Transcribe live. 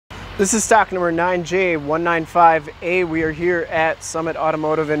This is stock number 9J195A. We are here at Summit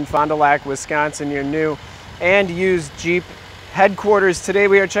Automotive in Fond du Lac, Wisconsin, your new and used Jeep headquarters. Today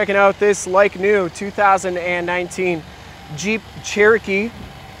we are checking out this like new 2019 Jeep Cherokee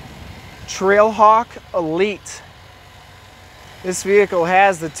Trailhawk Elite. This vehicle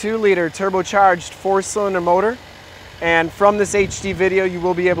has the 2-liter turbocharged 4-cylinder motor, and from this HD video you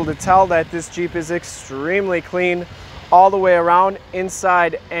will be able to tell that this Jeep is extremely clean all the way around,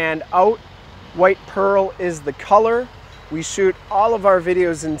 inside and out. White pearl is the color. We shoot all of our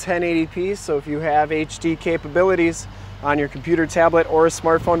videos in 1080p, so if you have HD capabilities on your computer, tablet, or a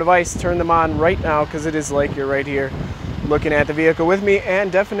smartphone device, turn them on right now, because it is like you're right here looking at the vehicle with me,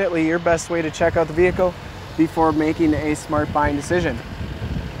 and definitely your best way to check out the vehicle before making a smart buying decision.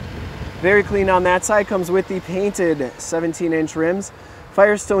 Very clean on that side. Comes with the painted 17-inch rims,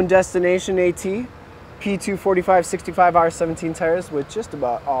 Firestone Destination AT, P245/65R 17 tires with just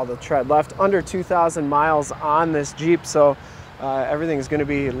about all the tread left. Under 2,000 miles on this Jeep, so everything is going to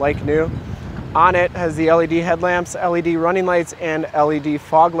be like new. On it has the LED headlamps, LED running lights, and LED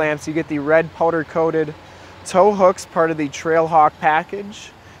fog lamps. You get the red powder-coated tow hooks, part of the Trailhawk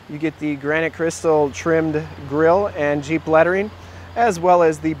package. You get the granite crystal trimmed grille and Jeep lettering, as well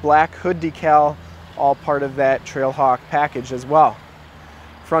as the black hood decal, all part of that Trailhawk package as well.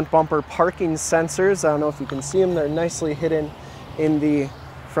 Front bumper parking sensors. I don't know if you can see them. They're nicely hidden in the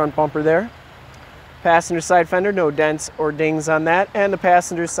front bumper there. Passenger side fender, no dents or dings on that. And the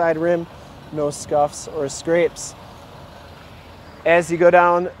passenger side rim, no scuffs or scrapes. As you go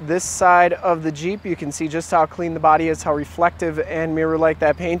down this side of the Jeep, you can see just how clean the body is, how reflective and mirror-like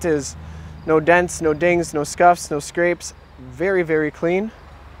that paint is. No dents, no dings, no scuffs, no scrapes. Very, very clean.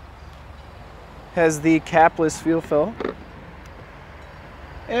 Has the capless fuel fill.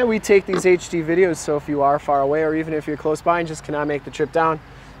 And we take these HD videos, so if you are far away or even if you're close by and just cannot make the trip down,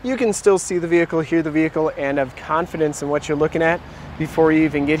 you can still see the vehicle, hear the vehicle, and have confidence in what you're looking at before you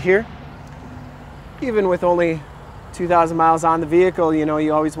even get here. Even with only 2,000 miles on the vehicle, you know,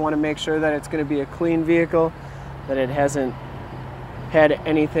 you always want to make sure that it's going to be a clean vehicle, that it hasn't had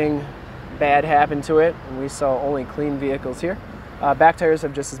anything bad happen to it, and we sell only clean vehicles here. Back tires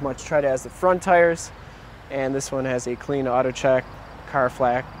have just as much tread as the front tires, and this one has a clean auto check,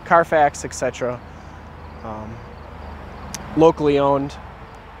 Carfax, etc. Locally owned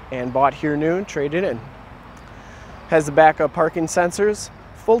and bought here new, traded in. Has the backup parking sensors,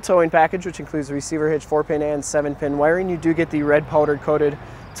 full towing package, which includes receiver hitch, 4-pin and 7-pin wiring. You do get the red powdered coated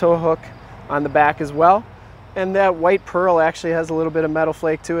tow hook on the back as well. And that white pearl actually has a little bit of metal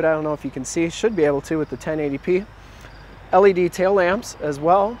flake to it. I don't know if you can see, should be able to with the 1080p. LED tail lamps as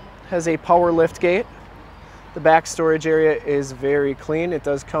well. Has a power lift gate. The back storage area is very clean. It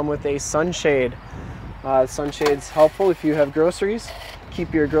does come with a sunshade. Sunshade's helpful if you have groceries.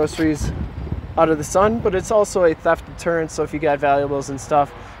 Keep your groceries out of the sun, but it's also a theft deterrent, so if you got valuables and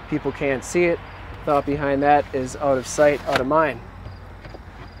stuff, people can't see it. Thought behind that is out of sight, out of mind.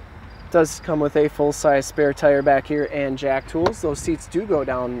 Does come with a full-size spare tire back here and jack tools. Those seats do go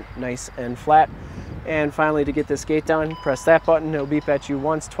down nice and flat. And finally, to get this gate down, press that button. It'll beep at you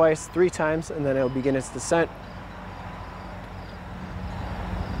once, twice, 3 times, and then it'll begin its descent.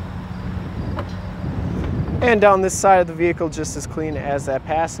 And down this side of the vehicle, just as clean as that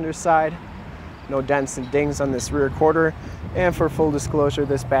passenger side. No dents and dings on this rear quarter. And for full disclosure,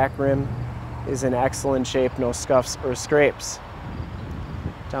 this back rim is in excellent shape, no scuffs or scrapes.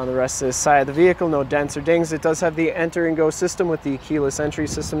 Down the rest of this side of the vehicle, no dents or dings. It does have the enter and go system with the keyless entry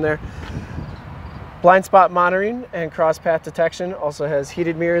system there. Blind spot monitoring and cross path detection. Also has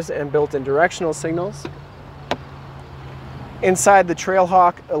heated mirrors and built-in directional signals. Inside, the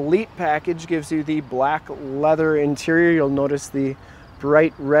Trailhawk Elite package gives you the black leather interior. You'll notice the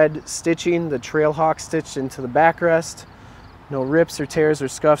bright red stitching, the Trailhawk stitched into the backrest. No rips or tears or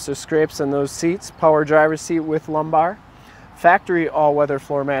scuffs or scrapes on those seats. Power driver's seat with lumbar. Factory all-weather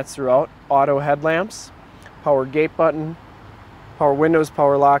floor mats throughout. Auto headlamps. Power gate button. Power windows,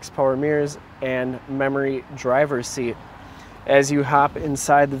 power locks, power mirrors, and memory driver's seat. As you hop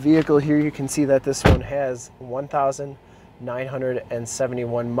inside the vehicle here, you can see that this one has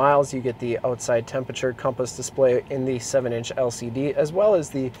 1,971 miles. You get the outside temperature compass display in the 7-inch LCD, as well as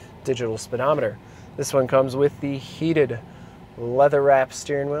the digital speedometer. This one comes with the heated leather wrap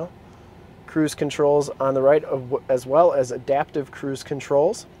steering wheel, cruise controls on the right, as well as adaptive cruise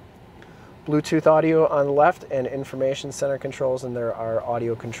controls. Bluetooth audio on the left and information center controls, and there are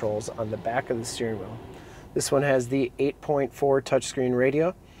audio controls on the back of the steering wheel. This one has the 8.4 touchscreen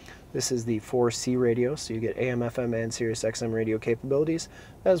radio. This is the 4C radio, so you get AM, FM, and Sirius XM radio capabilities,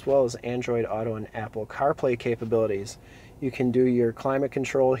 as well as Android Auto and Apple CarPlay capabilities. You can do your climate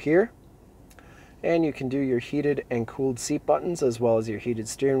control here, and you can do your heated and cooled seat buttons as well as your heated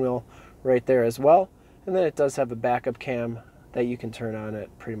steering wheel right there as well. And then it does have a backup cam that you can turn on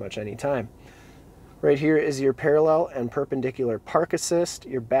at pretty much any time. Right here is your parallel and perpendicular park assist,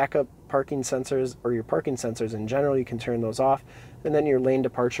 your backup parking sensors, or your parking sensors in general, you can turn those off. And then your lane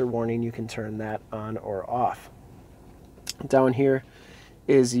departure warning, you can turn that on or off. Down here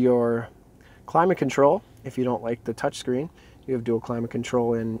is your climate control. If you don't like the touchscreen, you have dual climate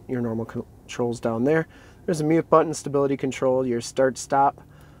control and your normal controls down there. There's a mute button, stability control, your start-stop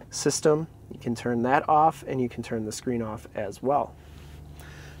system. You can turn that off, and you can turn the screen off as well.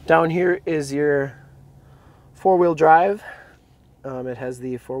 Down here is your four-wheel drive. It has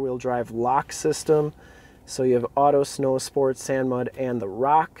the four-wheel drive lock system. So you have auto, snow, sport, sand, mud, and the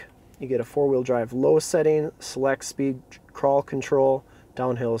rock. You get a four-wheel drive low setting, select speed crawl control,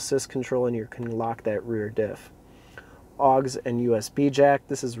 downhill assist control, and you can lock that rear diff. AUX and USB jack.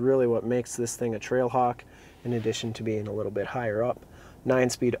 This is really what makes this thing a Trailhawk, in addition to being a little bit higher up.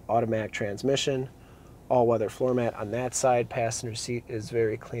 9-speed automatic transmission, all-weather floor mat on that side. Passenger seat is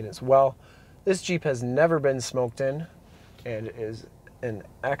very clean as well. This Jeep has never been smoked in and is in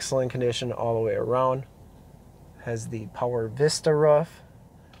excellent condition all the way around. Has the power Vista roof.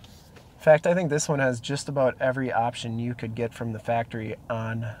 In fact, I think this one has just about every option you could get from the factory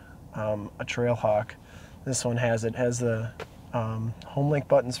on a Trailhawk. This one has the Homelink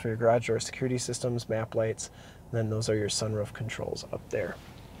buttons for your garage door security systems, map lights, and then those are your sunroof controls up there.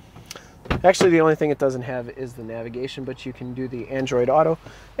 Actually, the only thing it doesn't have is the navigation, but you can do the Android Auto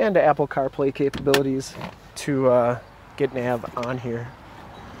and the Apple CarPlay capabilities to get nav on here.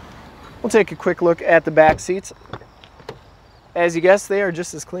 We'll take a quick look at the back seats. As you guessed, they are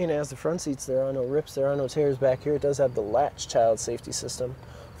just as clean as the front seats. There are no rips, there are no tears back here. It does have the Latch child safety system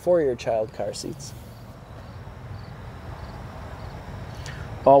for your child car seats.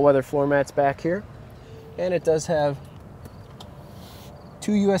 All-weather floor mats back here. And it does have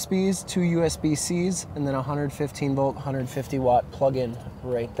 2 USBs, 2 USB-Cs, and then a 115-volt, 150-watt plug-in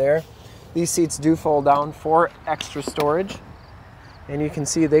right there. These seats do fold down for extra storage. And you can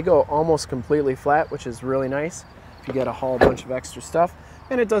see they go almost completely flat, which is really nice if you got to haul a bunch of extra stuff.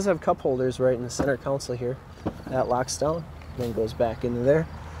 And it does have cup holders right in the center console here. That locks down, then goes back into there.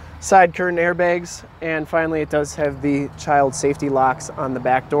 Side curtain airbags, and finally it does have the child safety locks on the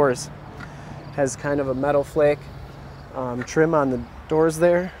back doors. Has kind of a metal flake trim on the doors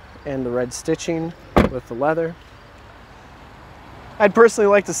there, and the red stitching with the leather. I'd personally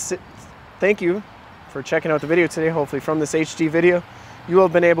like to thank you for checking out the video today. Hopefully from this HD video you will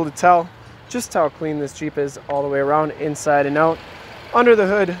have been able to tell just how clean this Jeep is all the way around, inside and out. Under the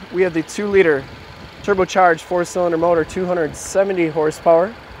hood we have the 2-liter turbocharged 4-cylinder motor, 270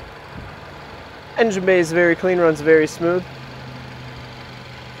 horsepower. Engine bay is very clean, runs very smooth.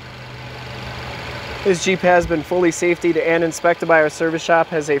 This Jeep has been fully safetied and inspected by our service shop,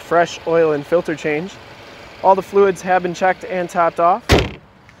 has a fresh oil and filter change. All the fluids have been checked and topped off.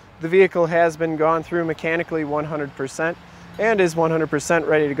 The vehicle has been gone through mechanically 100% and is 100%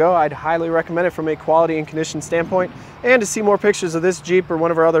 ready to go. I'd highly recommend it from a quality and condition standpoint. And to see more pictures of this Jeep or one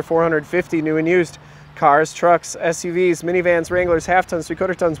of our other 450 new and used cars, trucks, SUVs, minivans, Wranglers, half tons,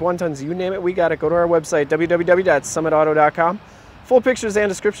 3/4 tons, 1 tons, you name it, we got it. Go to our website, www.summitauto.com. Full pictures and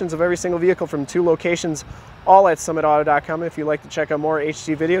descriptions of every single vehicle from 2 locations, all at summitauto.com. If you'd like to check out more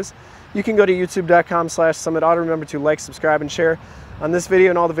HD videos, you can go to youtube.com/summitauto. Remember to like, subscribe, and share on this video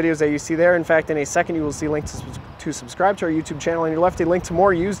and all the videos that you see there. In fact, in a second, you will see a link to subscribe to our YouTube channel on your left, a link to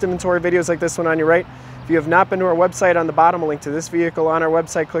more used inventory videos like this one on your right. If you have not been to our website, on the bottom, a link to this vehicle on our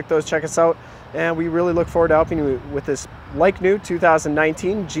website. Click those, check us out, and we really look forward to helping you with this like-new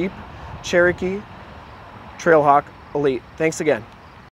 2019 Jeep Cherokee Trailhawk Elite. Thanks again.